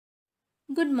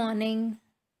Good morning.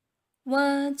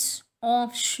 Words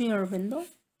of Sri Aurobindo,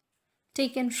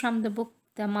 taken from the book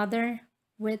The Mother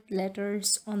with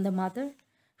Letters on the Mother,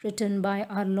 written by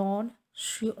our Lord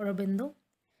Sri Aurobindo,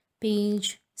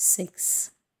 page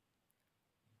 6.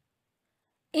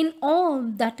 In all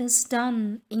that is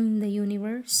done in the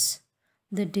universe,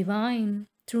 the divine,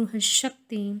 through his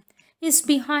Shakti, is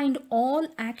behind all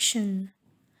action,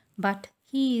 but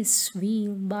he is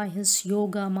veiled by his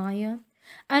Yoga Maya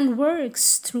and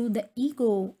works through the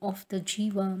ego of the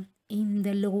Jiva in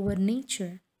the lower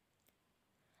nature.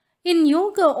 In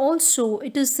yoga also,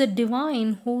 it is the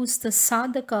divine who is the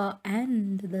sadhaka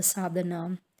and the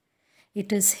sadhana.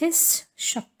 It is his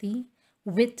Shakti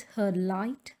with her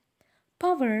light,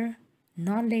 power,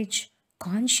 knowledge,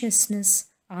 consciousness,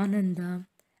 ananda,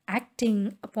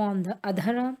 acting upon the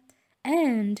adhara,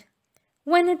 and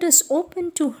when it is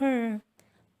open to her,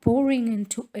 pouring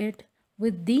into it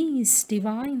with these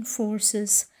divine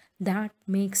forces that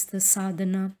makes the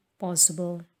sadhana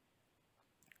possible.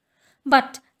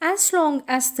 But as long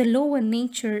as the lower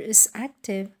nature is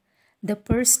active, the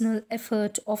personal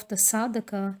effort of the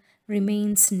sadhaka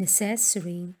remains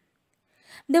necessary.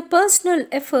 The personal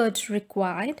effort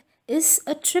required is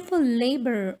a triple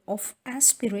labor of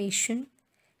aspiration,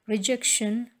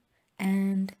 rejection,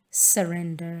 and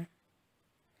surrender.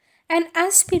 An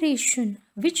aspiration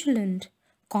vigilant,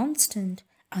 constant,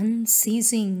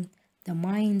 unceasing, the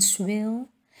mind's will,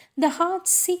 the heart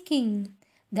seeking,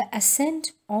 the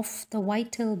ascent of the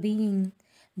vital being,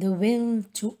 the will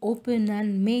to open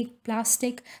and make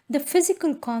plastic the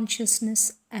physical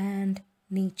consciousness and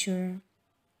nature.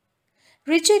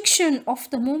 Rejection of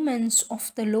the moments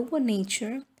of the lower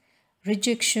nature,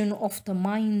 rejection of the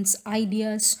mind's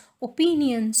ideas,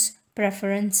 opinions,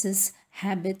 preferences,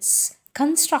 habits,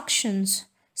 constructions,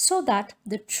 so that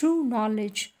the true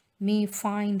knowledge may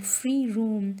find free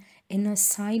room in a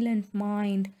silent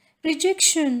mind,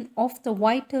 rejection of the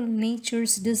vital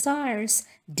nature's desires,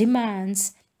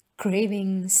 demands,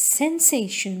 cravings,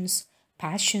 sensations,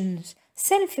 passions,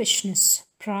 selfishness,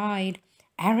 pride,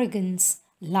 arrogance,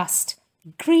 lust,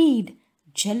 greed,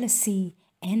 jealousy,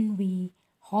 envy,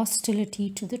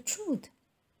 hostility to the truth,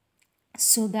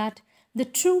 so that the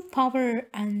true power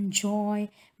and joy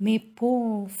may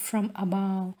pour from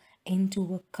above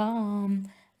into a calm,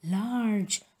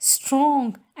 large,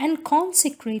 strong, and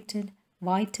consecrated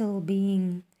vital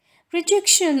being.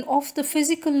 Rejection of the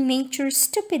physical nature's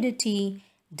stupidity,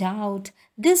 doubt,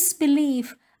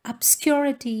 disbelief,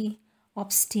 obscurity,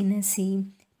 obstinacy,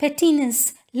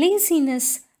 pettiness,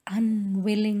 laziness,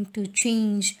 unwilling to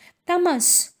change,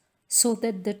 tamas, so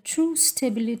that the true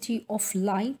stability of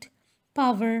light,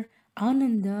 power,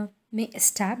 ananda may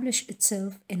establish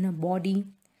itself in a body,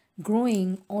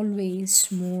 growing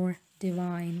always more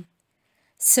divine.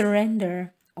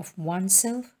 Surrender of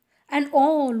oneself and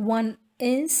all one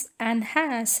is and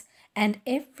has, and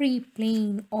every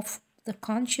plane of the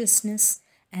consciousness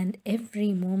and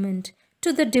every moment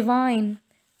to the divine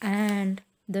and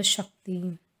the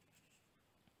Shakti.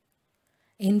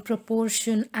 In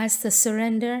proportion as the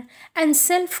surrender and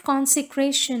self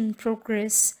consecration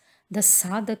progress, the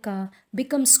sadhaka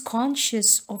becomes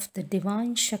conscious of the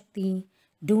divine Shakti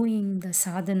doing the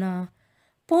sadhana,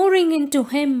 pouring into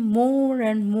him more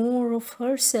and more of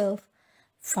herself,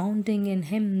 founding in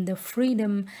him the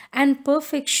freedom and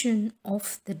perfection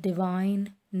of the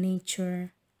divine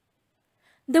nature.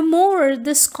 The more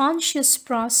this conscious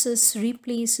process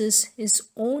replaces his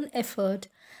own effort,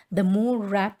 the more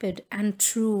rapid and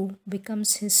true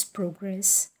becomes his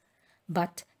progress.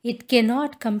 But it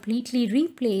cannot completely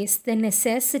replace the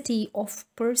necessity of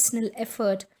personal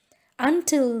effort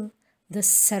until the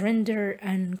surrender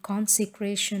and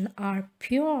consecration are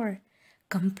pure,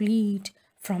 complete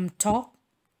from top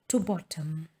to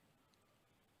bottom.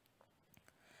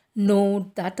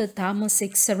 Note that a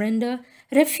tamasic surrender,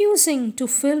 refusing to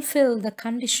fulfill the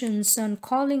conditions and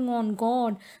calling on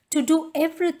God to do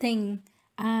everything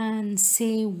and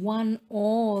say one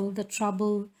all the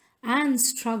trouble and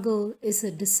struggle is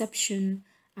a deception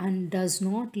and does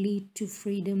not lead to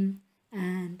freedom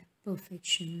and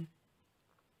perfection.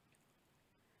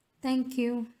 Thank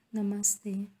you.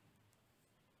 Namaste.